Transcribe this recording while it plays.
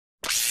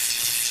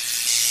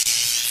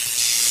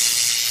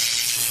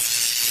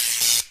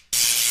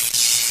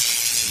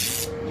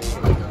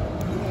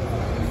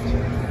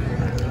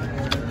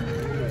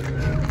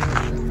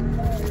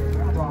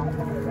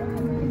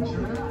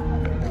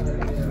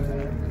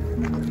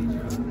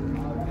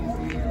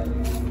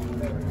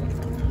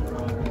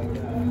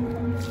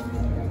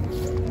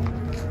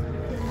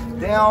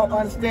don't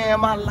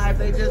understand my life,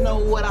 they just know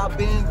what I've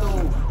been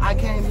through. I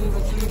can't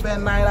even sleep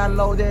at night, I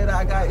know that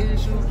I got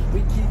issues.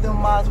 We keep them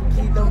mods, we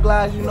keep them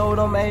glass, you know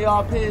them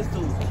AR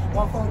pistols.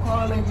 One phone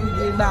call and you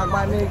get knocked,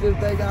 my niggas,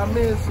 they got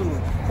missiles.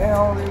 They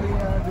don't really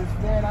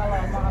understand, I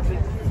like my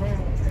bitch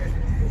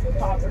friends.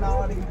 Popping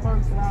all these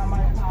perks and I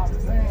might pop a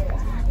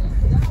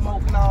Zan.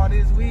 Smoking all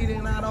this weed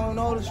and I don't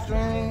know the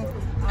strain.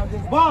 I'm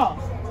just boss.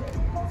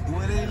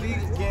 Will it leak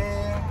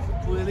again?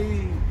 Will it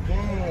leak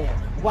again?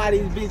 Why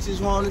these bitches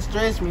wanna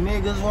stress me?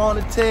 Niggas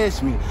wanna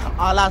test me.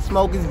 All I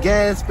smoke is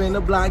gas, spin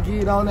the block,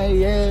 get on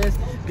their ass.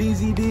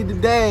 DZ did the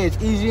dash,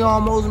 Easy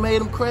almost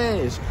made them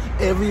crash.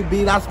 Every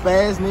beat I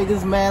spaz,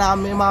 niggas mad,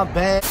 I'm in my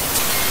bag.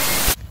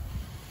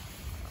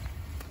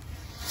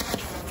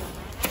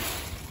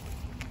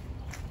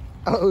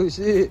 Oh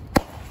shit.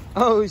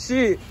 Oh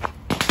shit.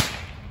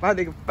 My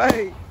nigga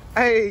fade.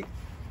 Hey.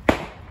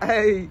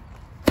 Hey.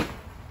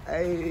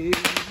 Hey.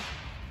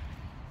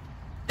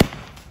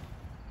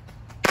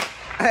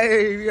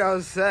 Hey, we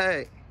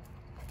outside.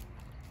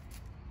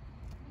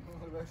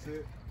 That's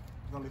it.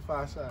 It's only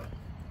 5 shots.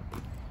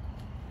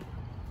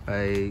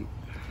 Hey.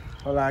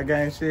 Hold on,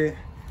 gang shit.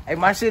 Hey,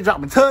 my shit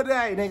dropping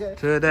today, nigga.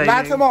 Today,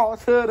 not nigga. Tomorrow,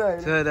 today.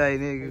 Today,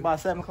 nigga. About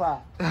 7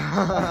 o'clock.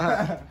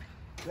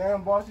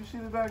 Damn, boss, you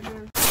shit back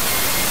here?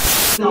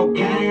 No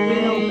gang,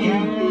 no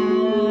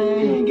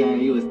gang. Gang,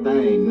 you a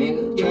thing,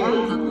 nigga.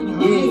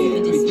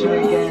 Yeah,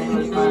 betray gang, you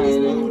a thing,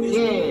 nigga.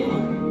 Yeah.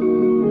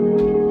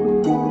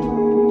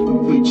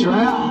 We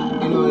try.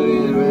 You know what it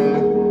is, man.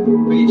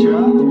 We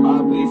try.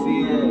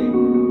 RPCA.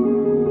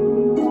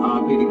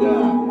 RP to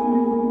God.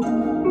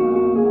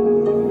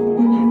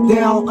 They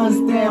don't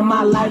understand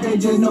my life, they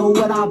just know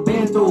what I've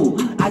been through.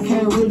 I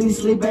can't really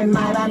sleep at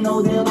night, I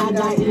know that I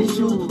got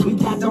issues. We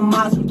got them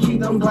mods, we keep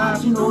them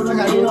glass, you know that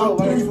I got all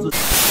pistols.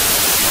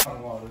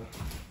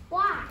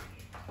 Why?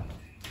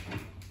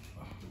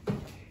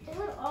 They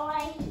look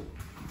alright.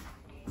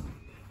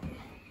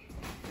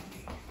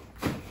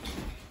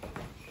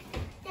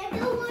 They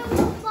do want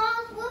to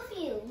walk with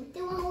you.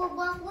 They want to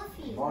walk with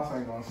you. Boss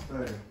ain't gonna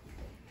stay.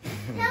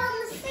 Tell them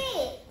to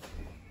sit.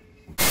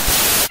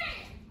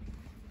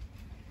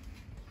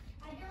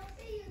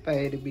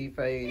 Fade to be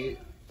faded.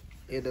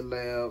 In the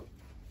lab.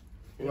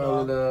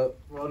 Roll it up.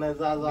 Roll that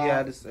Zaza. Be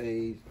out the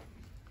stage.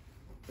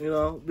 You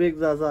know, big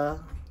Zaza.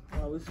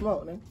 We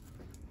smoke, nigga.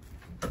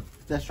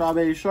 That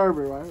strawberry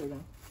sherbet right here,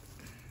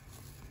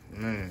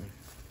 Man.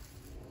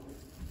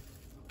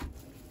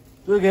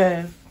 Good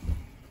game.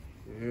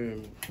 You hear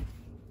me?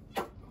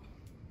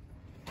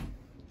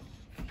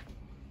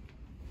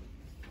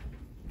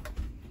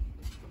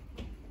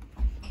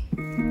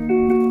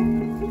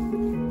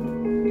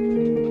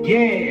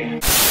 Yeah.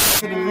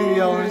 The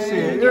video and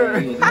shit.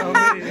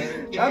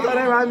 I thought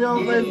they write me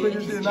on Facebook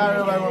and shit. Not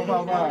everybody want to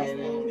pop out.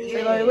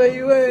 They like, where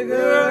you at,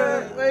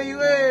 girl? Where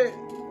you at?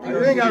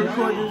 You ain't got to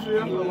record this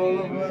shit.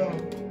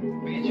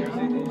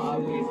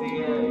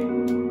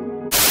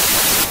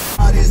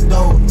 All this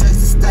dope just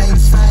to stay the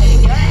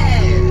same.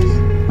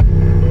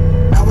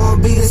 I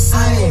won't be the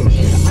same.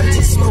 I'm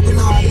just smoking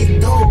all this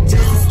dope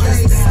just to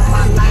stay the same.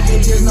 My life, they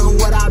just know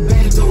what I've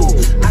been through.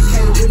 I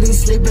can't really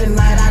sleep at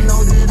night. I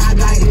know that I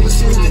got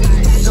issues.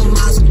 Them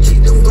mouse,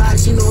 keep them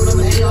glocks, you know them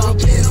AR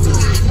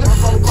pistols. One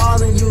phone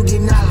call and you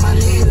get knocked, my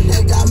niggas,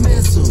 they got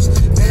missiles.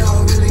 They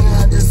don't really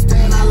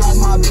understand, I lost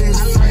my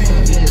best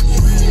friend.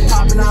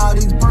 Popping all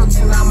these perks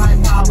and I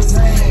might pop a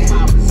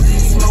Zan.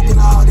 Smoking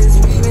all this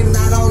weed and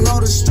I don't know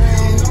the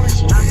strain.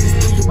 I'm just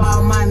thinking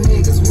about my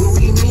niggas, will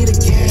we meet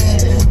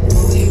again?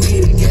 Will we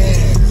meet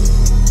again?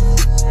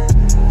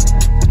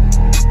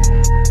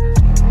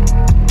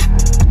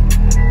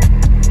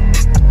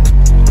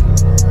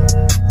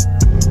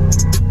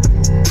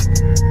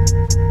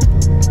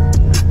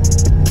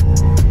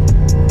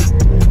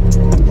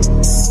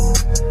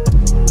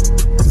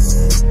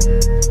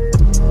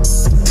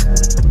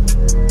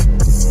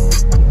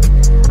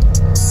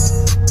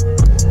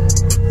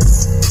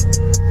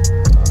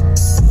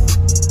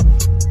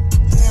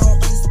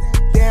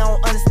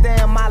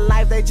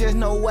 Just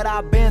know what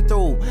I've been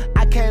through.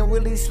 I can't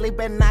really sleep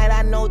at night,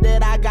 I know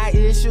that I got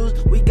issues.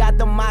 We got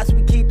them mods,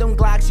 we keep them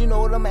glocks, you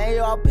know them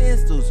AR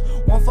pistols.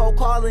 One phone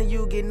call and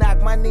you get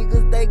knocked, my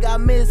niggas, they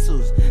got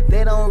missiles.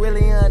 They don't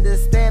really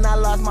understand, I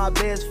lost my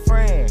best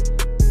friend.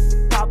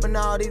 Popping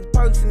all these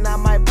perks and I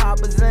might pop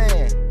a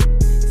Zan.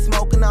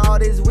 Smoking all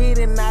this weed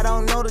and I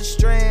don't know the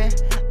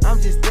strand. I'm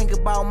just thinking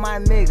about my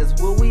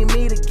niggas, will we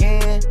meet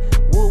again?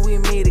 Will we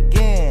meet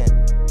again?